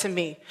Lord said to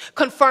me.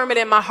 Confirm it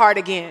in my heart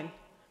again.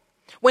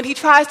 When he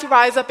tries to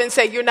rise up and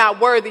say, you're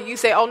not worthy, you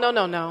say, oh,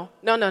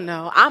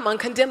 no, I'm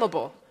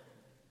uncondemnable.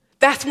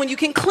 That's when you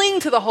can cling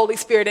to the Holy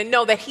Spirit and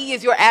know that he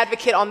is your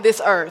advocate on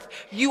this earth.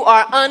 You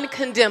are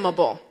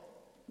uncondemnable.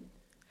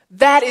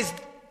 That is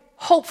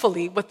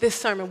hopefully what this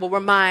sermon will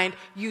remind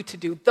you to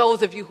do,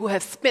 those of you who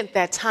have spent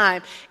that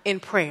time in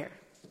prayer.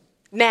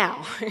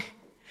 Now,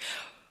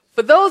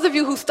 for those of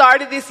you who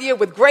started this year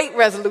with great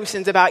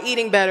resolutions about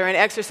eating better and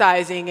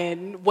exercising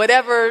and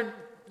whatever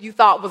you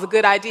thought was a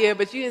good idea,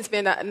 but you didn't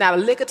spend not a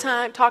lick of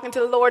time talking to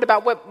the Lord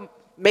about what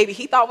maybe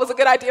he thought was a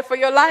good idea for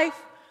your life,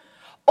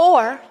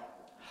 or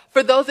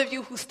for those of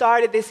you who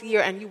started this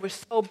year and you were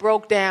so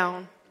broke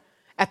down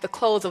at the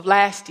close of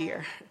last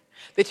year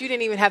that you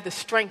didn't even have the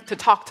strength to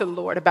talk to the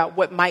Lord about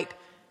what might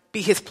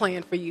be his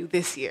plan for you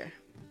this year,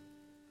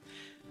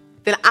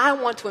 then I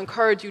want to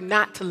encourage you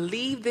not to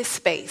leave this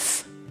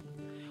space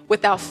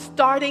without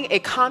starting a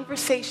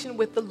conversation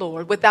with the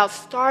Lord, without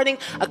starting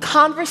a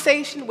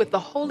conversation with the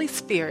Holy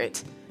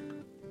Spirit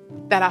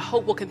that I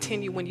hope will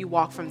continue when you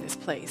walk from this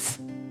place.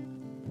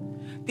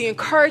 The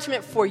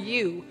encouragement for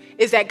you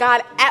is that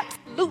God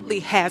absolutely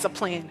has a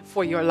plan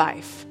for your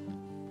life.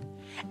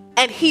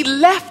 And he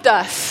left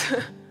us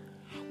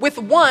with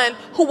one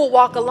who will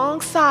walk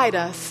alongside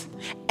us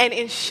and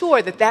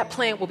ensure that that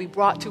plan will be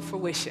brought to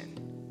fruition.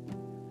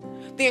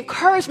 The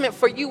encouragement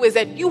for you is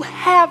that you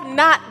have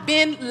not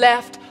been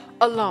left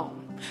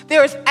alone.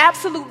 There is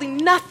absolutely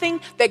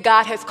nothing that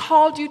God has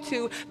called you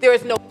to. There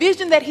is no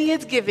vision that he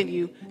has given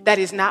you that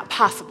is not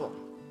possible.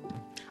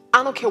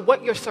 I don't care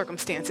what your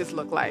circumstances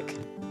look like.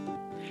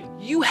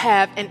 You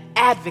have an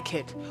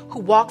advocate who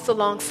walks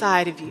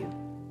alongside of you.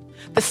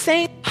 The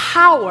same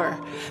power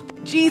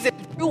that Jesus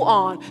drew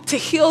on to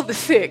heal the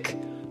sick,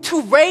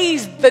 to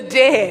raise the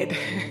dead,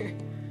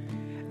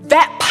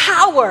 that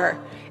power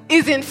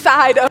is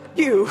inside of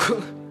you.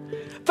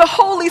 The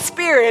Holy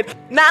Spirit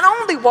not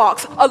only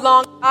walks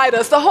alongside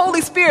us, the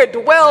Holy Spirit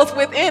dwells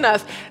within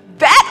us.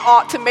 That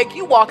ought to make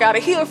you walk out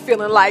of here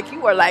feeling like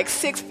you are like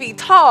 6 feet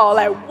tall.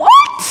 Like,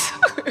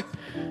 what?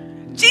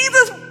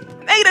 Jesus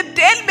made a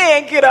dead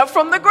man get up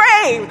from the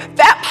grave.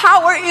 That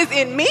power is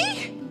in me?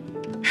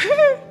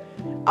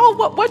 Oh,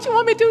 what you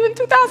want me to do in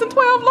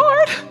 2012,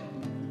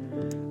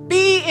 Lord?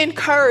 Be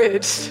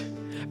encouraged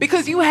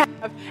because you have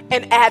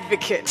an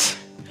advocate.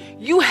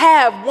 You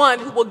have one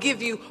who will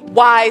give you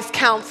wise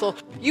counsel.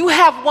 You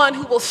have one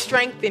who will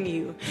strengthen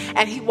you.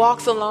 And he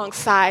walks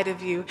alongside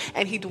of you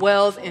and he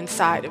dwells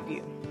inside of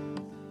you.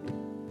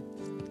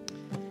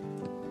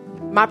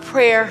 My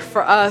prayer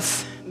for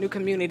us, New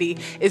Community,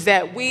 is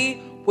that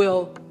we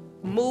will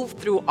move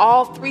through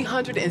all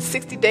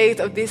 360 days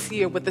of this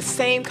year with the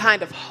same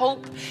kind of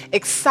hope,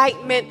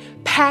 excitement,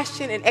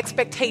 passion, and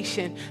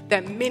expectation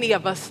that many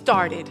of us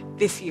started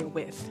this year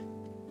with.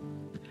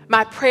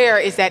 My prayer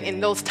is that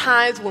in those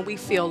times when we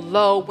feel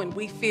low, when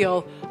we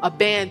feel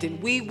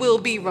abandoned, we will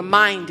be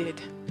reminded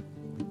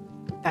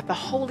that the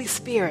Holy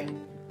Spirit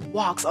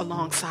walks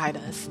alongside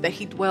us, that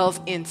he dwells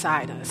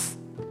inside us.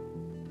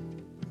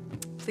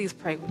 Please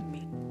pray with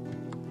me.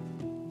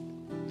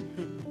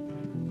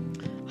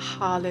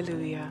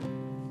 Hallelujah.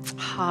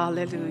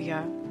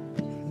 Hallelujah.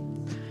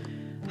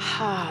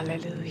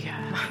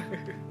 Hallelujah.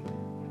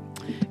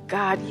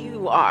 God,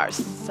 you are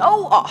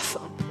so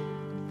awesome.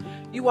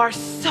 You are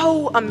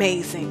so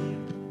amazing.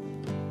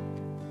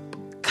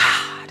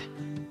 God,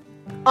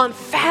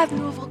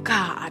 unfathomable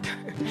God,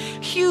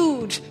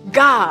 huge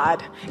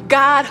God,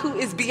 God who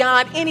is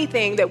beyond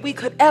anything that we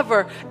could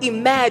ever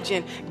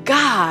imagine.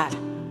 God,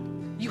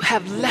 you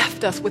have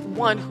left us with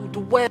one who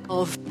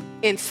dwells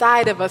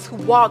inside of us, who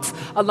walks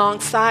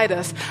alongside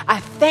us. I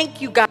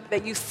thank you, God,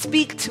 that you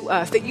speak to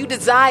us, that you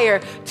desire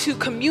to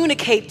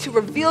communicate, to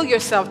reveal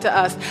yourself to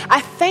us.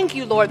 I thank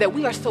you, Lord, that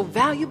we are so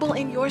valuable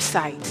in your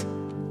sight,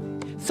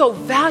 so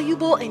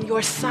valuable in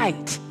your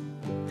sight,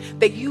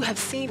 that you have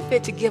seen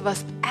fit to give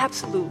us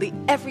absolutely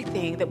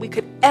everything that we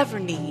could ever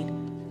need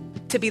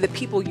to be the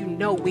people you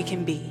know we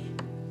can be.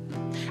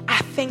 I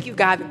thank you,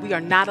 God, that we are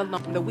not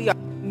alone, that we are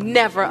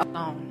never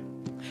alone.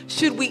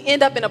 Should we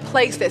end up in a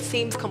place that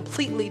seems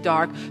completely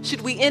dark,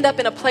 should we end up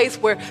in a place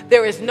where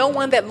there is no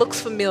one that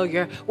looks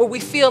familiar, where we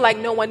feel like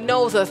no one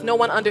knows us, no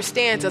one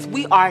understands us,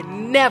 we are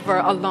never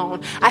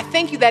alone. I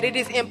thank you that it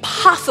is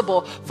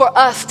impossible for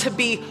us to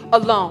be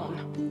alone.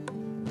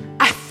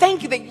 I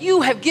thank you that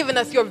you have given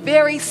us your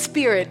very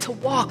spirit to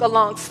walk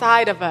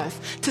alongside of us,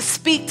 to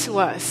speak to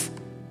us.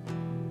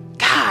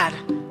 God,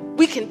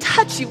 we can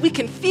touch you, we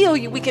can feel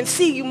you, we can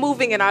see you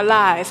moving in our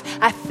lives.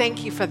 I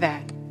thank you for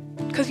that.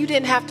 Because you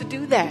didn't have to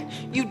do that.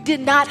 You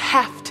did not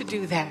have to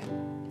do that.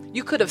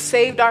 You could have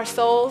saved our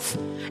souls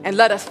and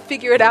let us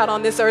figure it out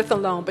on this earth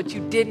alone, but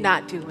you did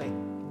not do it.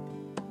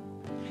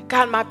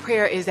 God, my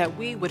prayer is that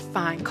we would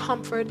find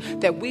comfort,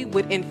 that we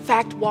would in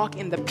fact walk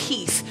in the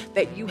peace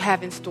that you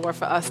have in store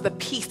for us, the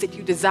peace that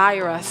you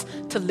desire us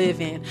to live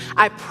in.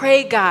 I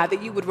pray, God,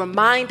 that you would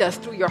remind us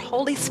through your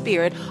Holy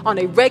Spirit on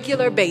a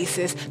regular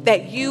basis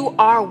that you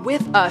are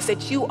with us,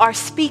 that you are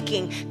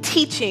speaking,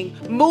 teaching,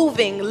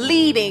 moving,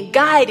 leading,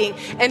 guiding,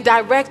 and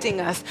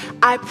directing us.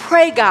 I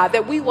pray, God,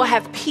 that we will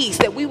have peace,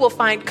 that we will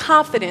find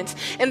confidence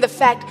in the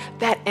fact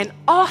that an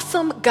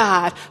awesome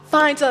God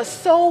finds us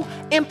so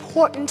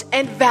important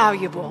and valuable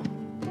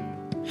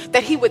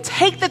that he would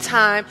take the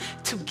time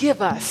to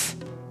give us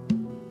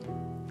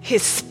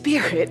his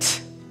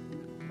Spirit,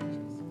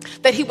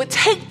 that he would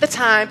take the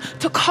time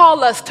to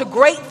call us to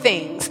great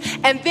things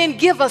and then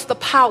give us the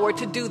power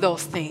to do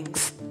those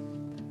things.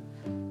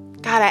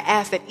 God, I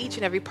ask that each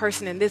and every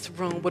person in this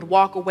room would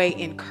walk away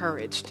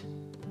encouraged.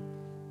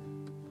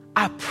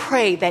 I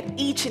pray that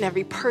each and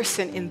every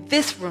person in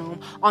this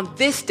room on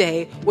this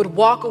day would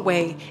walk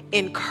away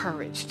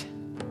encouraged.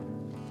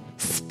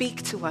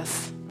 Speak to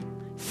us.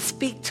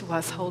 Speak to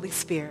us, Holy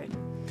Spirit.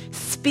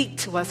 Speak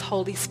to us,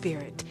 Holy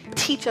Spirit.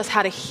 Teach us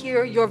how to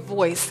hear your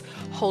voice,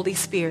 Holy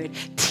Spirit.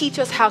 Teach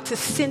us how to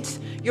sense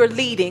your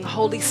leading,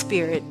 Holy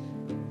Spirit.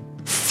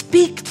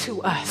 Speak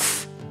to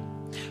us.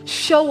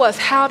 Show us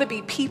how to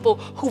be people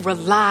who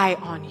rely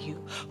on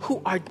you,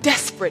 who are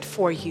desperate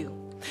for you.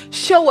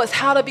 Show us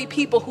how to be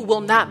people who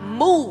will not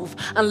move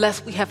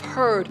unless we have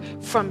heard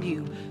from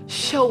you.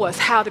 Show us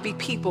how to be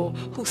people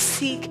who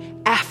seek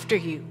after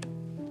you.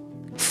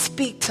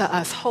 Speak to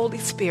us, Holy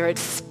Spirit.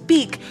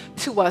 Speak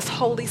to us,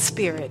 Holy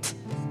Spirit.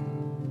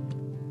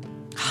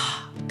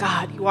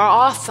 God, you are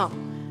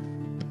awesome.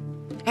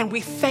 And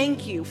we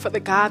thank you for the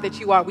God that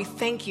you are. We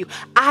thank you.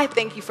 I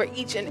thank you for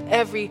each and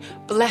every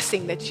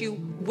blessing that you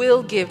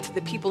will give to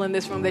the people in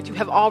this room that you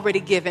have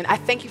already given. I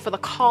thank you for the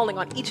calling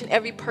on each and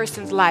every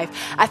person's life.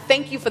 I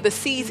thank you for the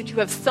seeds that you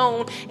have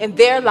sown in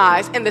their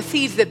lives and the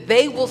seeds that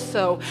they will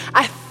sow.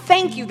 I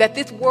thank you that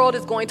this world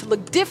is going to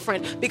look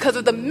different because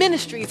of the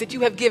ministries that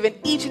you have given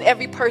each and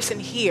every person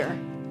here.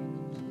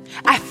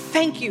 I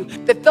thank you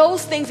that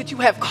those things that you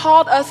have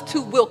called us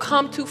to will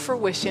come to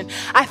fruition.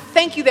 I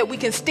thank you that we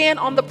can stand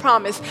on the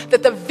promise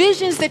that the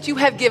visions that you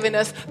have given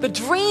us, the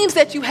dreams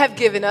that you have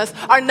given us,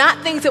 are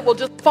not things that will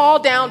just fall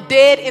down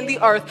dead in the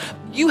earth.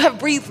 You have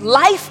breathed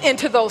life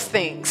into those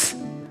things.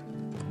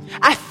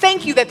 I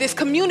thank you that this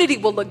community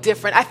will look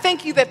different. I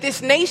thank you that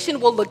this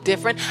nation will look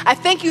different. I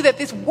thank you that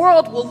this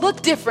world will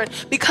look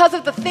different because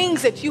of the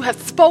things that you have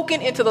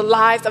spoken into the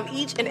lives of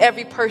each and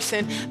every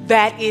person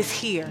that is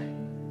here.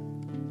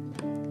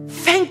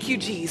 Thank you,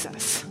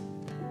 Jesus.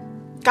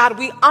 God,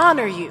 we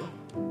honor you.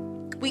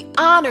 We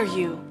honor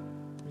you.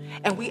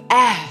 And we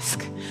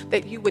ask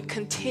that you would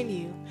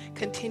continue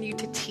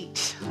to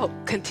teach,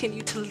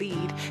 continue to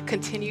lead,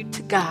 continue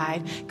to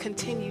guide,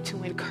 continue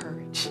to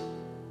encourage.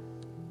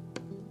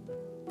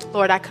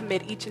 Lord, I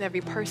commit each and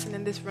every person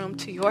in this room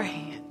to your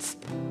hands.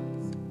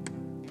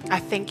 I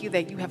thank you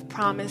that you have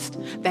promised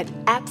that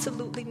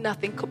absolutely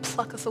nothing could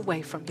pluck us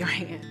away from your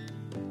hand.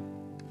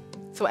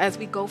 So as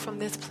we go from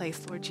this place,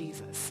 Lord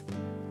Jesus,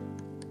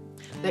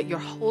 let your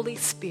Holy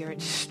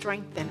Spirit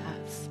strengthen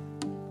us.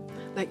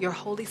 Let your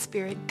Holy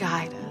Spirit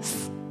guide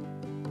us.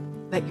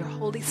 Let your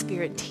Holy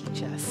Spirit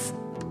teach us.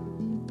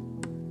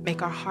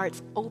 Make our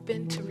hearts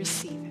open to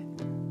receive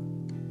it.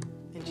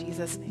 In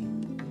Jesus' name.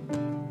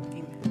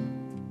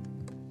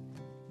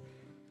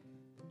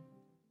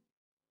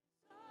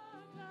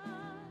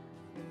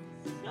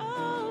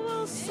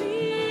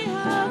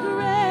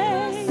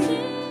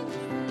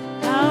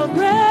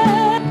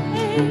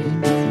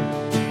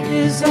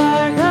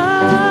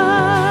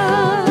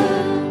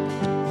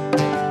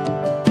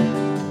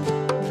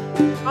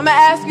 I'm going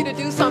to ask you to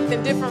do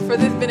something different for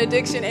this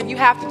benediction, and you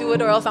have to do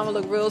it or else I'm going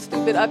to look real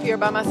stupid up here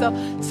by myself.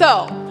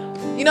 So,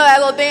 you know that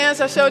little dance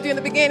I showed you in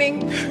the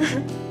beginning?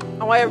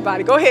 I want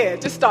everybody, go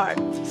ahead, just start.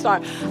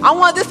 I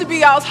want this to be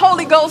y'all's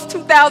Holy Ghost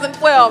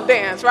 2012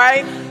 dance,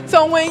 right?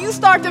 So when you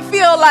start to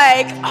feel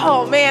like,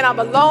 oh man, I'm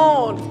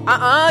alone.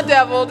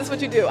 Devil, this is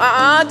what you do.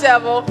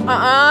 Devil,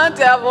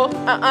 devil,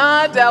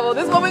 devil.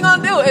 This is what we're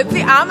going to do. And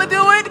see, I'm going to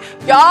do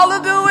it, y'all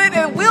will do it,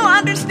 and we'll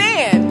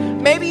understand.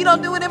 Maybe you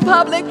don't do it in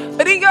public,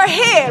 but in your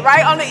head,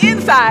 right, on the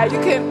inside, you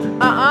can,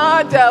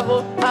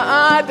 devil,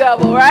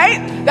 right?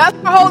 That's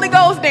the Holy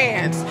Ghost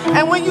dance.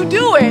 And when you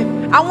do it,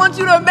 I want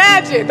you to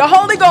imagine the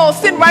Holy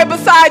Ghost sitting right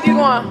beside you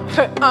going,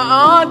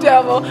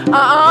 devil,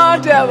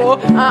 devil,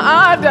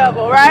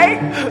 devil, right?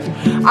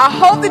 I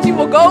hope that you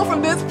will go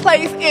from this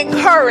place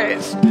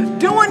encouraged,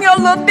 doing your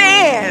little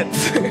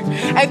dance,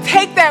 and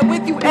take that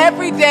with you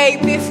every day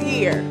this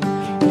year.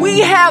 We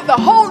have the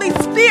Holy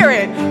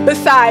Spirit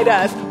beside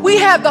us. We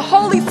have the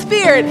Holy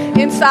Spirit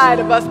inside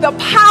of us. The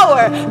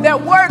power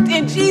that worked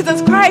in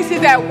Jesus Christ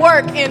is at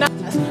work in us.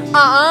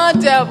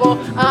 Devil,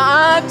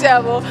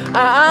 devil,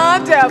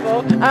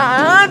 devil,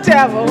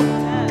 devil.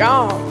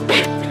 Gone.